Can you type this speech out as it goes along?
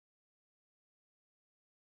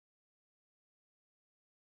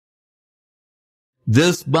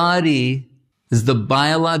This body is the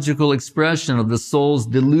biological expression of the soul's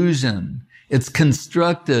delusion. It's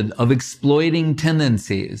constructed of exploiting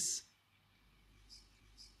tendencies.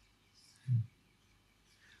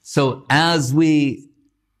 So as we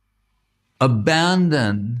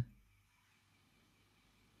abandon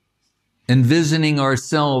envisioning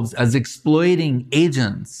ourselves as exploiting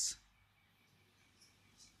agents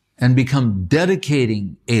and become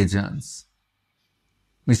dedicating agents,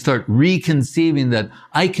 we start reconceiving that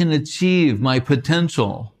I can achieve my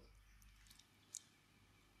potential,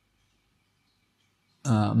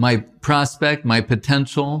 my prospect, my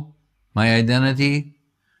potential, my identity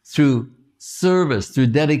through service, through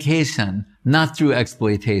dedication, not through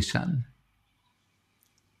exploitation.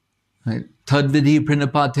 Right? Tadvidhi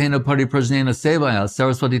pranipatena pariprajnena sevaya.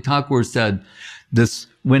 Saraswati Thakur said this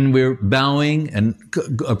when we're bowing and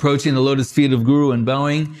approaching the lotus feet of Guru and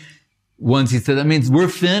bowing. Once he said, that means we're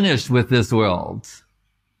finished with this world.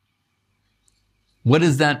 What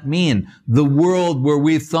does that mean? The world where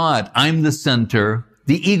we thought, I'm the center,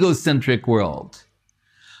 the egocentric world.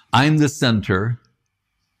 I'm the center,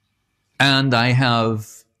 and I have,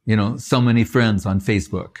 so many friends on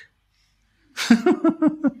Facebook.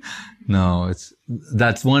 No,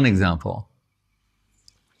 that's one example.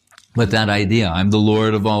 But that idea, I'm the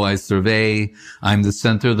Lord of all I survey, I'm the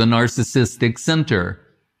center, the narcissistic center.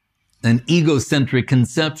 An egocentric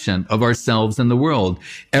conception of ourselves and the world.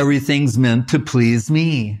 Everything's meant to please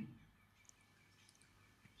me.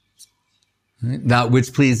 That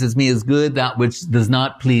which pleases me is good. That which does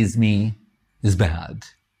not please me is bad.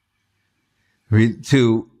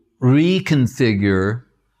 To reconfigure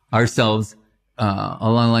ourselves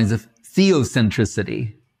along the lines of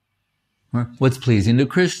theocentricity. What's pleasing to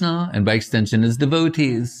Krishna, and by extension his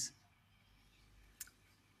devotees.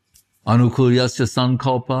 Anukulyasya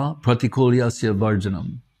sankalpa, pratikulyasya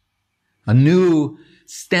varjanam. A new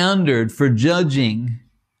standard for judging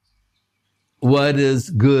what is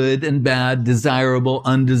good and bad, desirable,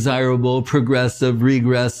 undesirable, progressive,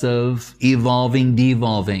 regressive, evolving,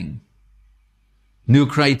 devolving. New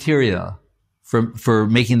criteria for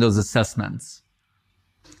making those assessments.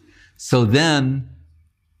 So then,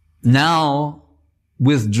 now,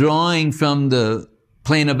 withdrawing from the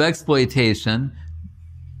plane of exploitation,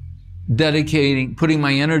 putting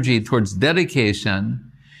my energy towards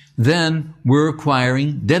dedication, then we're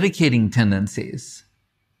acquiring dedicating tendencies.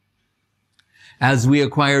 As we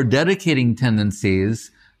acquire dedicating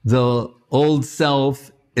tendencies, the old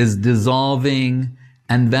self is dissolving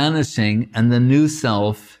and vanishing, and the new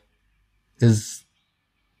self is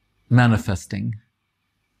manifesting.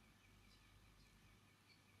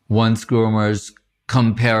 Once Guru Maharaj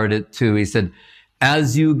compared it to, he said,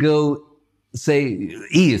 as you go, say,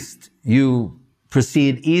 east, you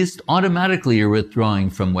proceed east, automatically you're withdrawing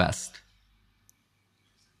from west.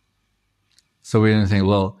 So we're going to think,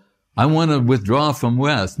 well, I want to withdraw from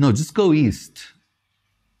west. No, just go east.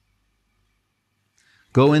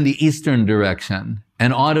 Go in the eastern direction,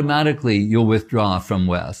 and automatically you'll withdraw from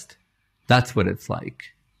west. That's what it's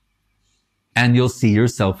like. And you'll see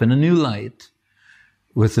yourself in a new light,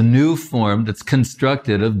 with a new form that's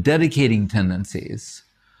constructed of dedicating tendencies.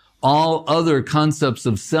 All other concepts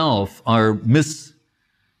of self are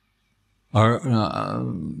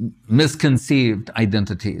misconceived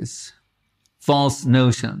identities, false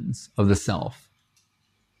notions of the self.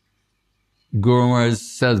 Guru Maharaj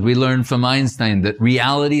says, we learn from Einstein that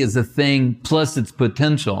reality is a thing plus its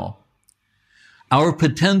potential. Our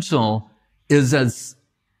potential is as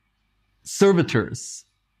servitors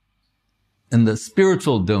in the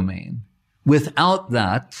spiritual domain. Without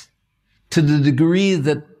that, to the degree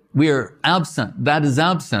that we are absent, that is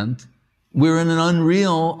absent, we're in an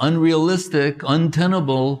unrealistic,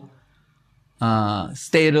 untenable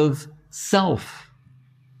state of self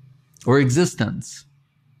or existence.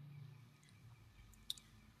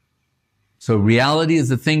 So reality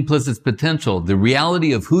is a thing plus its potential. The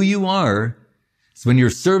reality of who you are is when your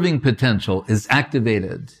serving potential is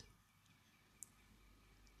activated.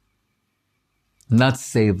 And that's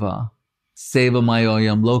seva. Seva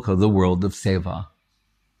mayoyam loka, the world of seva.